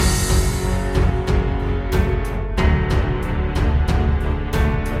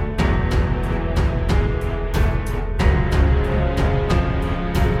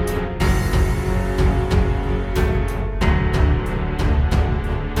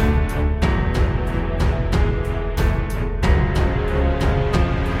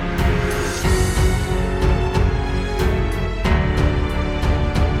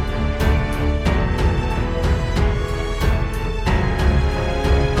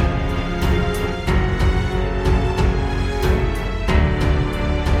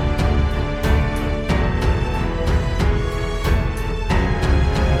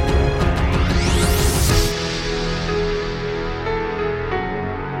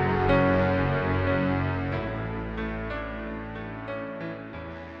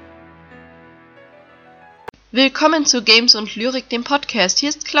Willkommen zu Games und Lyrik, dem Podcast. Hier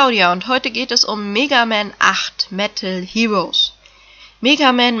ist Claudia und heute geht es um Mega Man 8 Man-Teil Heroes.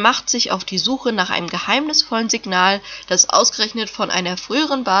 Mega Man macht sich auf die Suche nach einem geheimnisvollen Signal, das ausgerechnet von einer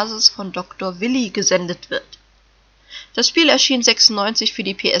früheren Basis von Dr. Willy gesendet wird. Das Spiel erschien 1996 für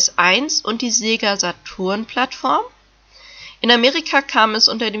die PS1 und die Sega Saturn-Plattform. In Amerika kam es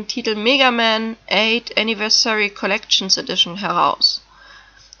unter dem Titel Mega Man 8 Anniversary Collections Edition heraus.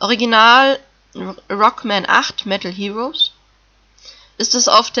 Original Rockman 8 Man-Teil Heroes ist es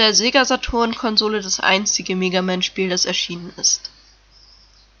auf der Sega Saturn-Konsole das einzige Mega Man-Spiel, das erschienen ist.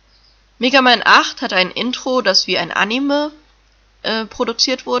 Mega Man 8 hat ein Intro, das wie ein Anime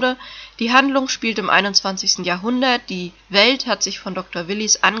produziert wurde. Die Handlung spielt im 21. Jahrhundert, die Welt hat sich von Dr.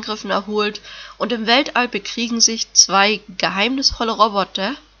 Willys Angriffen erholt und im Weltall bekriegen sich zwei geheimnisvolle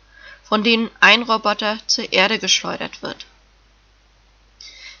Roboter, von denen ein Roboter zur Erde geschleudert wird.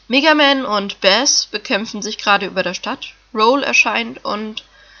 Mega Man und Bass bekämpfen sich gerade über der Stadt, Roll erscheint und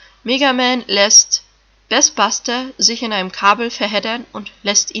Mega Man lässt Bassbuster sich in einem Kabel verheddern und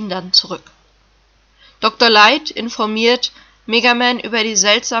lässt ihn dann zurück. Dr. Light informiert Mega Man über die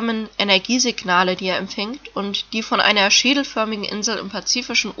seltsamen Energiesignale, die er empfängt und die von einer schädelförmigen Insel im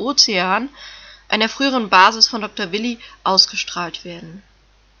Pazifischen Ozean, einer früheren Basis von Dr. Willy, ausgestrahlt werden.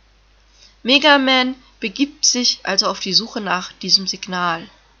 Mega Man begibt sich also auf die Suche nach diesem Signal.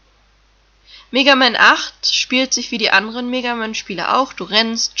 Mega Man 8 spielt sich wie die anderen Mega Man-Spiele auch. Du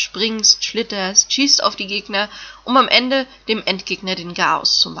rennst, springst, schlitterst, schießt auf die Gegner, um am Ende dem Endgegner den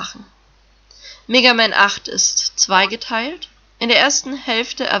Garaus zu machen. Mega Man 8 ist zweigeteilt. In der ersten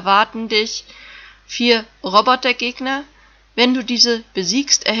Hälfte erwarten dich 4 Robotergegner. Wenn du diese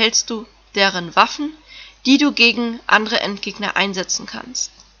besiegst, erhältst du deren Waffen, die du gegen andere Endgegner einsetzen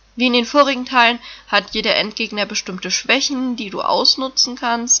kannst. Wie in den vorigen Teilen hat jeder Endgegner bestimmte Schwächen, die du ausnutzen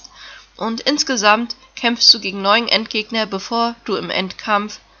kannst. Und insgesamt kämpfst du gegen 9 Endgegner, bevor du im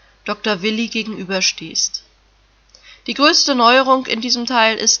Endkampf Dr. Willy gegenüberstehst. Die größte Neuerung in diesem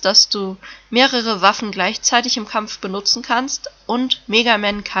Teil ist, dass du mehrere Waffen gleichzeitig im Kampf benutzen kannst und Mega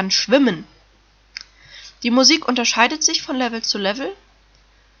Man kann schwimmen. Die Musik unterscheidet sich von Level zu Level.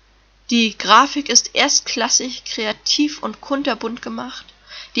 Die Grafik ist erstklassig, kreativ und kunterbunt gemacht.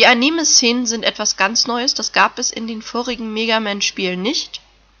 Die Anime-Szenen sind etwas ganz Neues, das gab es in den vorigen Mega Man-Spielen nicht.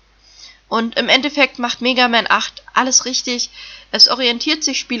 Und im Endeffekt macht Mega Man 8 alles richtig. Es orientiert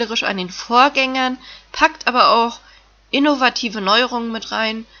sich spielerisch an den Vorgängern, packt aber auch innovative Neuerungen mit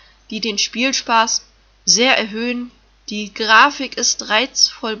rein, die den Spielspaß sehr erhöhen. Die Grafik ist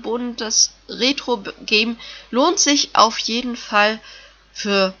reizvoll bunt, das Retro-Game lohnt sich auf jeden Fall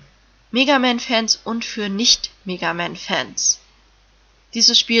für Mega Man-Fans und für Nicht-Mega Man-Fans.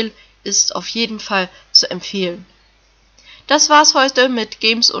 Dieses Spiel ist auf jeden Fall zu empfehlen. Das war's heute mit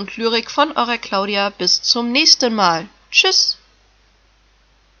Games und Lyrik von eurer Claudia. Bis zum nächsten Mal. Tschüss!